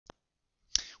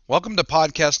Welcome to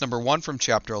podcast number 1 from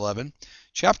Chapter 11.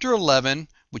 Chapter 11,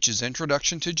 which is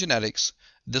Introduction to Genetics,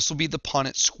 this will be the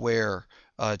Punnett Square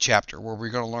chapter, where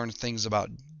we're going to learn things about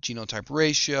genotype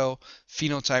ratio,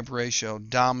 phenotype ratio,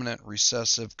 dominant,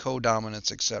 recessive,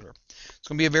 codominance, etc. It's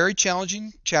going to be a very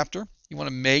challenging chapter. You want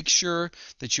to make sure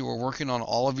that you are working on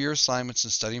all of your assignments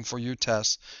and studying for your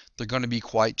tests. They're going to be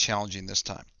quite challenging this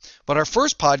time. But our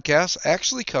first podcast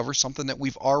actually covers something that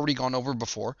we've already gone over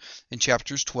before in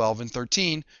chapters 12 and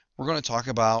 13. We're going to talk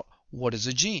about what is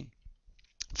a gene.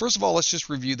 First of all, let's just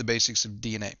review the basics of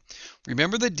DNA.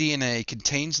 Remember that DNA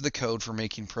contains the code for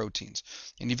making proteins.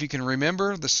 And if you can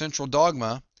remember the central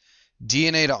dogma,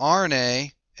 DNA to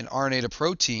RNA and RNA to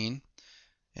protein,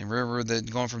 and remember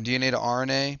that going from DNA to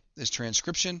RNA is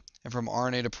transcription, and from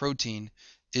RNA to protein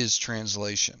is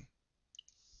translation.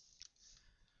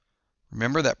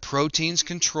 Remember that proteins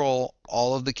control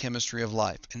all of the chemistry of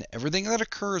life, and everything that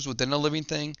occurs within a living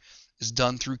thing is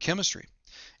done through chemistry.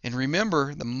 And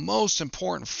remember, the most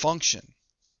important function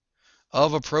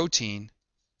of a protein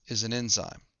is an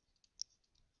enzyme.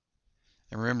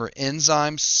 And remember,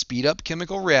 enzymes speed up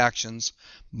chemical reactions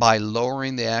by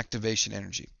lowering the activation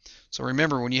energy. So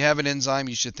remember, when you have an enzyme,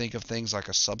 you should think of things like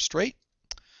a substrate.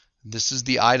 This is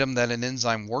the item that an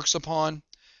enzyme works upon.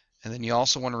 And then you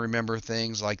also want to remember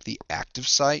things like the active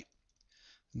site.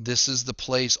 This is the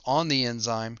place on the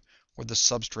enzyme where the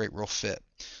substrate will fit.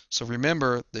 So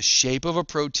remember, the shape of a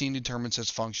protein determines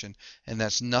its function, and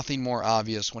that's nothing more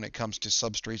obvious when it comes to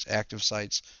substrates, active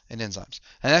sites, and enzymes.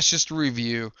 And that's just a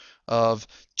review of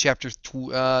chapter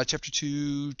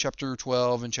 2, chapter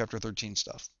 12, and chapter 13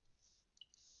 stuff.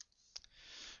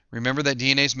 Remember that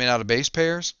DNA is made out of base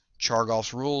pairs.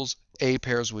 Chargaff's rules: A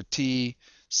pairs with T,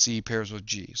 C pairs with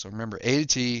G. So remember, A to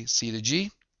T, C to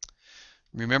G.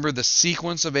 Remember, the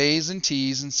sequence of A's and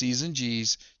T's and C's and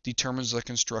G's determines the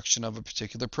construction of a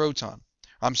particular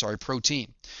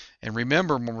protein. And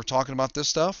remember, when we're talking about this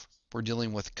stuff, we're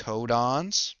dealing with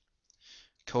codons.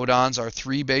 Codons are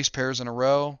 3 base pairs in a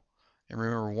row. And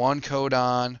remember, one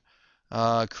codon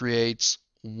creates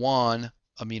one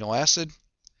amino acid.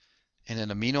 And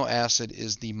an amino acid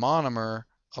is the monomer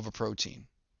of a protein.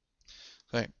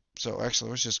 Okay, so actually,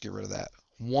 let's just get rid of that.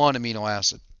 One amino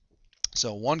acid.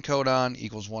 So one codon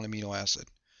equals one amino acid.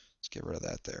 Let's get rid of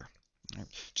that there. Right.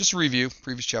 Just a review,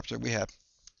 previous chapter we had.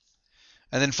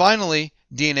 And then finally,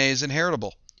 DNA is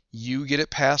inheritable. You get it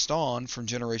passed on from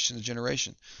generation to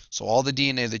generation. So all the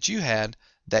DNA that you had,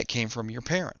 that came from your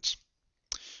parents.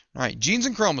 All right, genes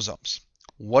and chromosomes.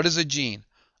 What is a gene?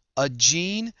 A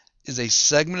gene is a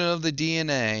segment of the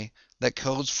DNA that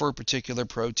codes for a particular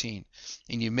protein.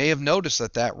 And you may have noticed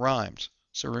that that rhymes.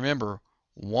 So remember,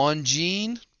 one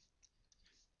gene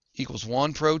equals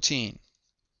one protein.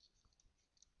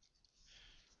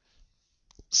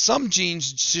 Some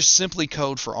genes just simply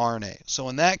code for RNA. So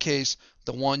in that case,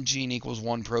 the one gene equals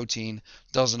one protein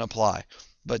doesn't apply.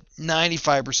 But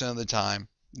 95% of the time,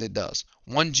 it does.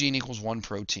 One gene equals one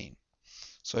protein.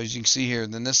 So as you can see here,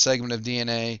 in this segment of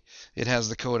DNA, it has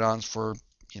the codons for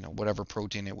whatever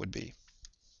protein it would be.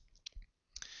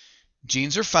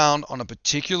 Genes are found on a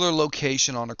particular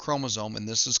location on a chromosome, and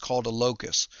this is called a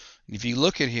locus. And if you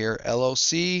look at here,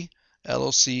 LOC,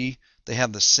 LOC, they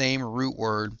have the same root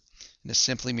word, and it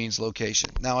simply means location.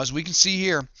 Now, as we can see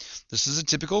here, this is a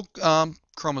typical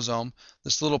chromosome.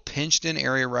 This little pinched in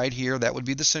area right here, that would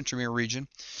be the centromere region.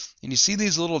 And you see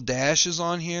these little dashes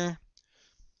on here?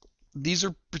 These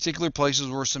are particular places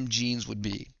where some genes would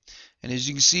be. And as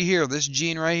you can see here, this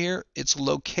gene right here, its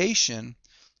location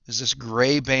is this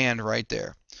gray band right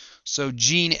there. So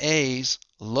gene A's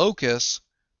locus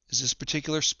is this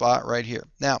particular spot right here.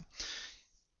 Now,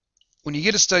 when you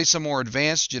get to study some more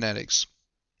advanced genetics,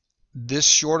 this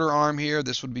shorter arm here,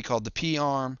 this would be called the P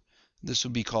arm, this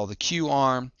would be called the Q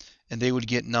arm, and they would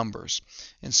get numbers.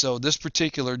 And so this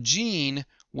particular gene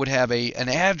would have an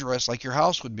address like your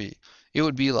house would be. It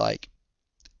would be like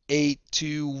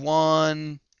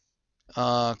 821,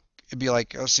 it'd be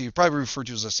like, let's see, probably referred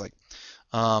to as this, like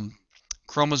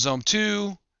chromosome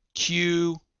 2,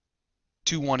 Q,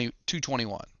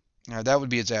 221. Now, that would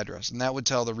be its address, and that would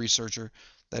tell the researcher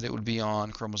that it would be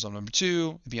on chromosome number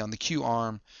 2, it'd be on the Q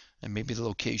arm, and maybe the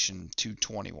location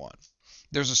 221.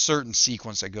 There's a certain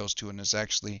sequence that goes to it, and it's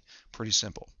actually pretty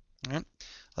simple. All right?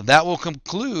 That will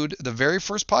conclude the very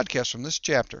first podcast from this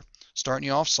chapter, starting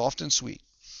you off soft and sweet.